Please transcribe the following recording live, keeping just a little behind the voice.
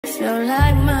feel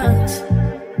like months.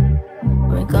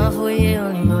 Been gone for a year,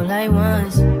 only know like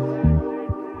once.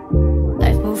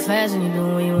 Life move fast when you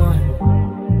do what you want.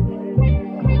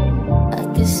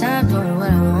 At this time, doing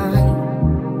what I want.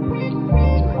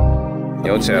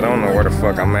 Yo, Chad, I don't know where the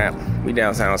fuck I'm at. We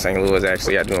downtown St. Louis,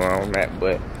 actually. I do my own map,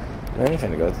 but I ain't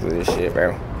finna go through this shit,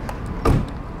 bro.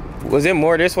 Was it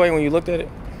more this way when you looked at it?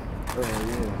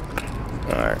 Yeah.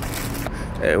 Alright.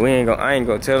 Hey, I ain't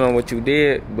gonna tell them what you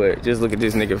did, but just look at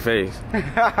this nigga face.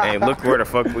 And look where the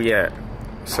fuck we at.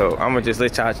 So I'm gonna just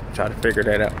let y'all try to figure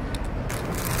that out.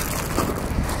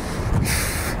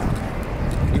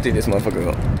 You think this motherfucker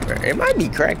go? It might be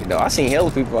cracking though. I seen hella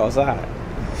people outside.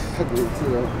 I do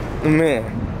too. Man,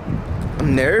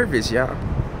 I'm nervous, y'all.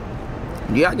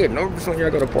 Y'all get nervous when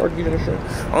y'all go to parties and shit.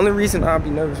 Only reason I'll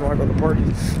be nervous when I go to parties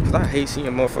is because I hate seeing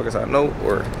motherfuckers I know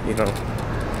or, you know,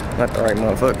 not the right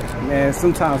motherfucker. Man,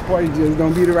 sometimes parties just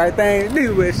don't be the right thing to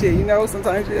do with shit, you know?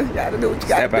 Sometimes you just gotta do what you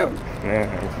gotta do. Man,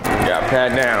 you gotta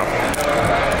pat down.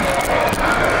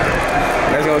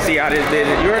 Let's go see how this did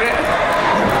it. You heard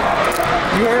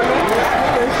that? You heard that?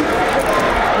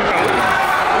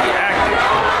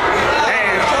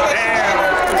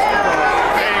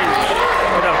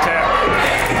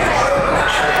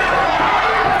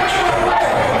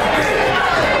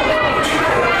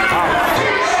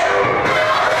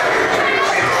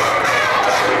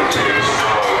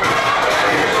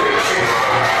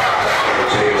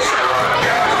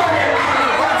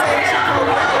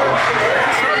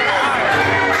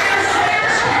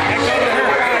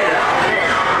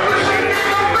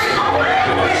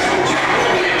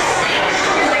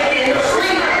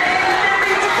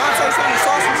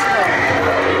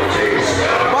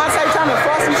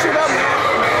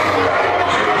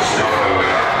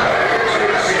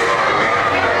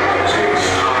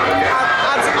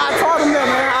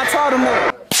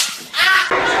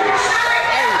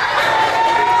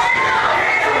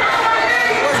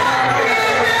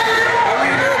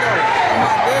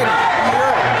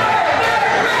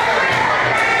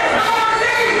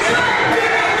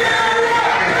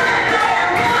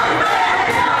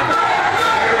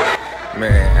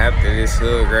 Man, after this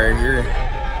hood right here,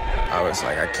 I was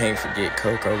like, I can't forget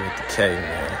KoKo with the K,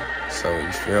 man. So,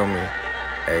 you feel me?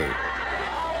 Hey,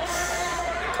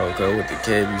 KoKo with the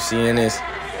K, if you seeing this,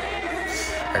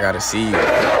 I gotta see you.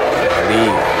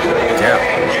 Believe. Yeah.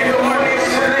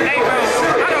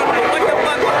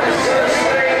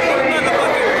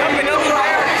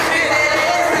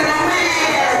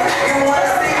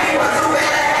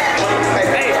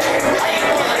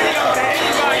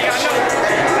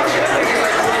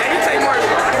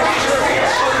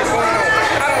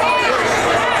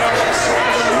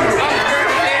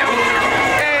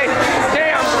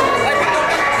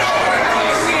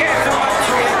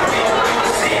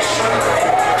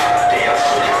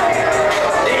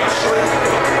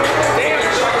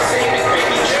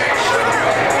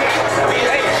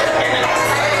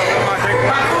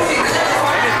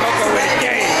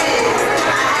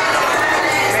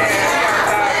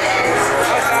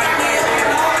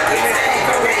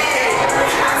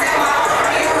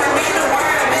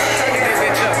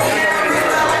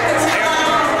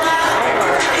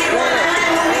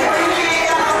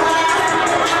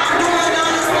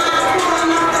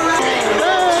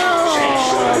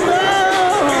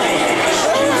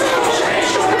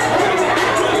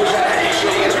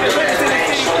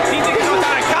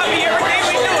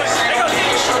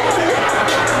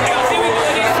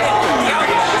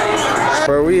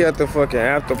 Bro, we at the fucking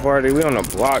after party. We on the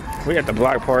block. We at the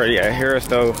block party at Harris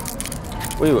though.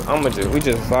 We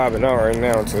just vibing out right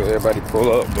now until everybody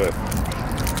pull up. But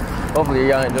hopefully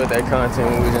y'all enjoyed that content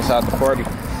when we was inside the party.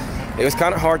 It was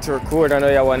kind of hard to record. I know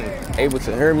y'all wasn't able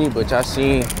to hear me, but y'all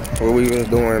seen what we was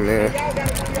doing, man.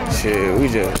 Shit, we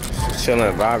just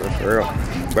chilling, vibing for real.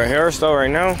 But Harris though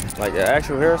right now, like the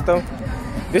actual Harris though,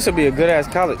 this would be a good ass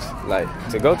college like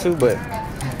to go to, but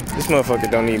this motherfucker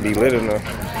don't need to be lit enough.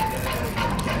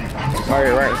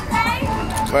 Alright, right.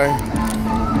 Bye.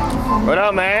 What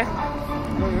up, man?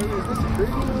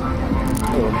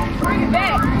 Bring it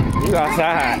back. You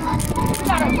outside.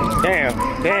 Damn.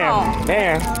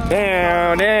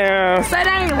 Say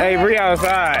that ain't Hey, Bree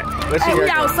outside. What she Hey, we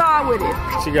got outside with it.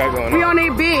 What she got going on? We on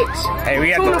that bitch. Hey,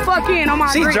 we Tune the fuck in on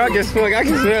my She drink. drunk as fuck. I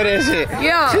can smell that shit.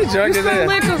 Yeah. She drunk as hell.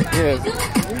 liquor. Yes.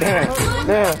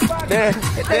 Damn.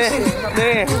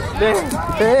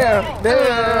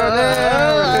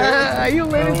 You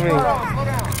lit as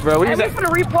fuck. Bro, we was Hey, we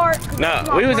finna report.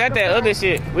 Nah, we was at that other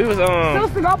shit. We was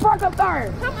Sister, go park up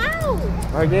there. Come out.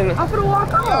 right then. I'm finna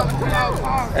walk up.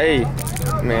 Hey,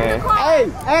 man.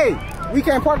 Hey, we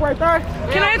can't park right there?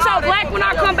 Can I tell black when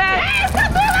I come back?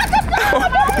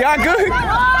 Y'all good?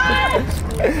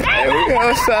 Hey, we go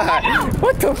outside.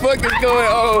 What the fuck is going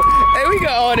on? Hey, we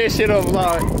got all this shit on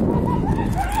vlog.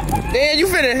 Damn, you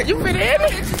finna hit me?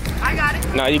 I got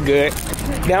it. Nah, you good.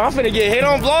 Damn, I'm finna get hit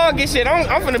on vlog and shit.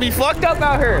 I'm finna be fucked up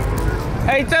out here.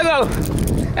 Hey, Tello.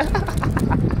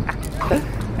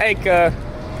 Hey, cuz.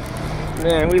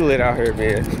 Man, we lit out here,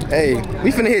 man. Hey,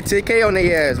 we finna hit 10K on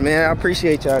their ass, man. I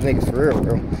appreciate y'all niggas for real,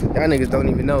 bro. Y'all niggas don't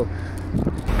even know.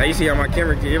 Now you see how my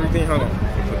camera get everything? Hold on.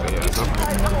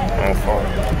 On phone.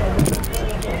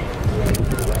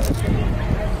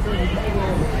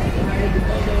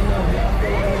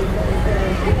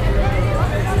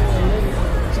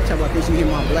 She talking about this, you hit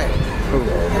my black. Who?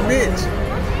 That bitch.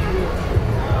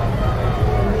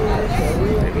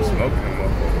 They be smoking them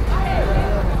up.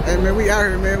 Hey man, we out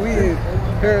here, man. We in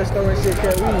hair store and shit,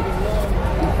 cause we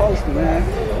posting, man.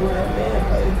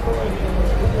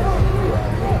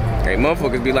 Hey,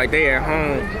 motherfuckers be like they at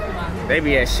home. They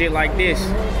be at shit like this. She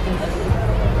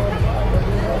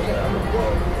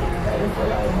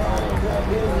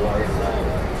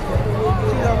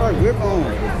got my whip on.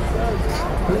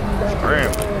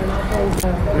 Damn.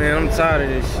 Man, I'm tired of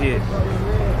this shit.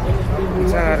 I'm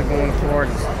tired of going to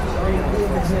parties.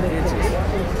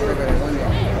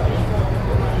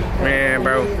 Man,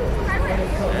 bro.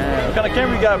 What kind of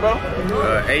camera you got, bro?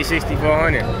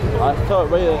 A6400. I thought,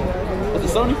 bro. That's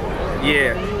a Sony?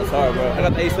 Yeah. That's hard, bro. I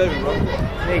got the A7, bro.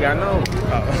 Nigga, I know.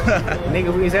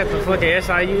 Nigga, we was at the fucking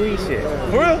SIUE shit.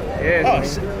 For real? Yeah. Oh,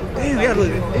 shit. Damn, you had a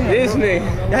This nigga.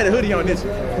 You had a hoodie on, didn't you?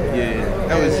 Yeah.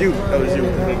 That was you. That was you.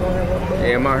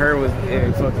 Yeah, my hair was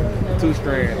in fucking 2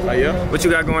 strands. Oh, yeah? What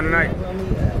you got going tonight?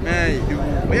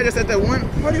 Man, we had just at that one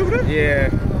party over there? Yeah.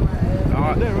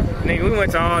 Nigga, we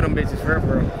went to all them bitches for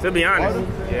real. To be honest.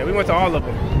 Yeah, we went to all of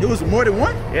them. It was more than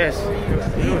one? Yes.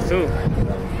 It was 2.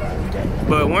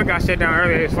 But one got shut down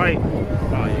earlier his flight. Oh,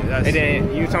 yeah, that's... And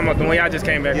then you talking about the one y'all just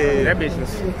came back from. Yeah. That bitch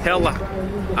was hella.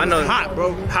 I know. Hot,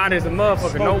 bro. Hot as a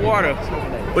motherfucker. No water.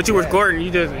 What you recording?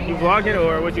 You vlogging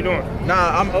or what you doing?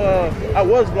 Nah, I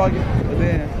was vlogging, but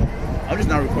then I'm just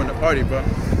not recording the party, bro.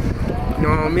 You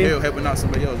know what I mean? Yeah, helping out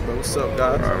somebody else, bro. What's up,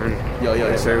 guys?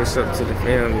 Yo. Say what's up to the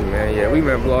family, man. Yeah, we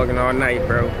been vlogging all night,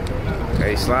 bro.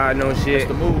 Hey, sliding on shit.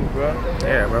 That's the move, bro.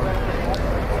 Yeah, bro.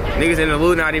 Niggas in the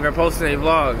loot not even posting their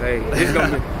vlogs. Hey,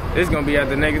 this gonna be at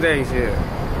the next day, shit.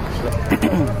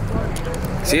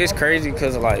 See, it's crazy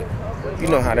because like, you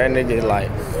know how that nigga like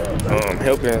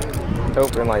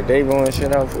helping like Davo and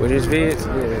shit out with his vids.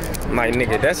 Yeah. Like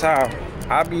nigga, that's how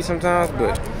I be sometimes,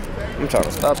 but I'm trying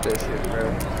to stop that shit,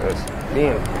 bro. Cause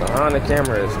being behind the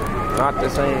camera is not the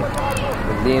same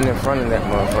as being in front of that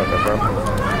motherfucker, bro.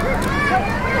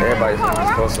 Everybody's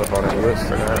supposed to up on their lips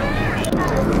for that.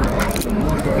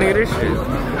 Nigga, this shit.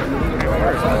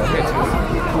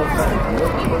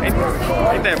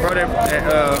 Ain't that brother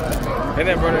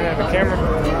that had the camera?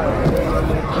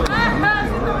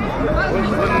 What's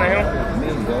his name?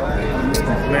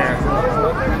 Man.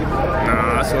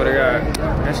 Nah, I swear to God.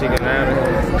 That shit getting out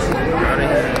of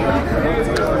here.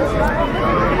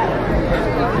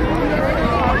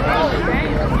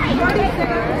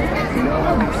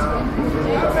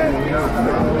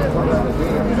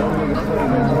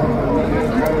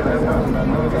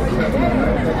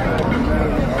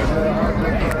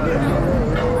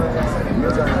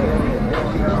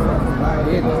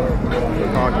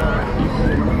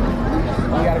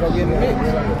 You gotta go get in the mix.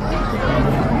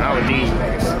 Not with these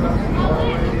niggas.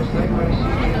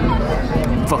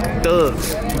 Fucking thugs.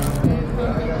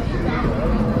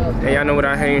 Hey, y'all know what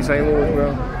I hate in St. Louis, bro?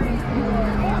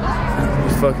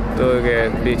 These fucking thug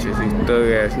ass bitches, these thug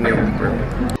ass niggas, bro.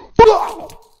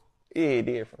 Yeah,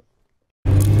 different.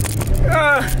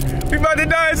 We about to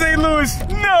die in St. Louis.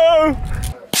 No!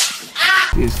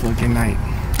 It's fucking night.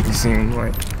 It seems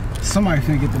like. Somebody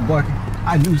finna get the bucket.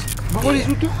 I knew. But what is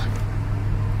you doing?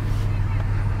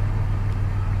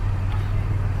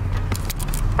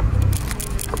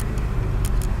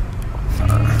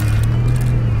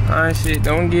 Fine shit,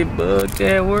 don't get bugged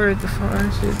out. Where's the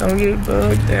fine shit? Don't get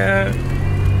bugged out.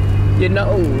 You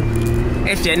know.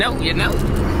 If you know, you know.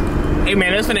 Hey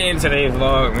man, that's gonna end today's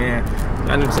vlog, man.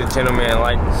 Y'all new to the channel, man.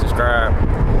 Like, subscribe.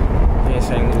 We in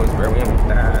St. Louis, bro. We almost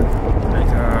died 3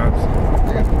 times.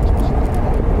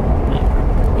 Yeah,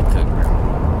 we cooked, bro.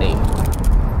 Hey,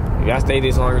 if y'all stay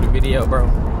this long in the video, bro,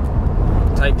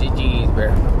 type GG's,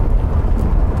 bro.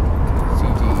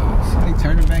 GG's. They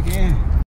turned it back in.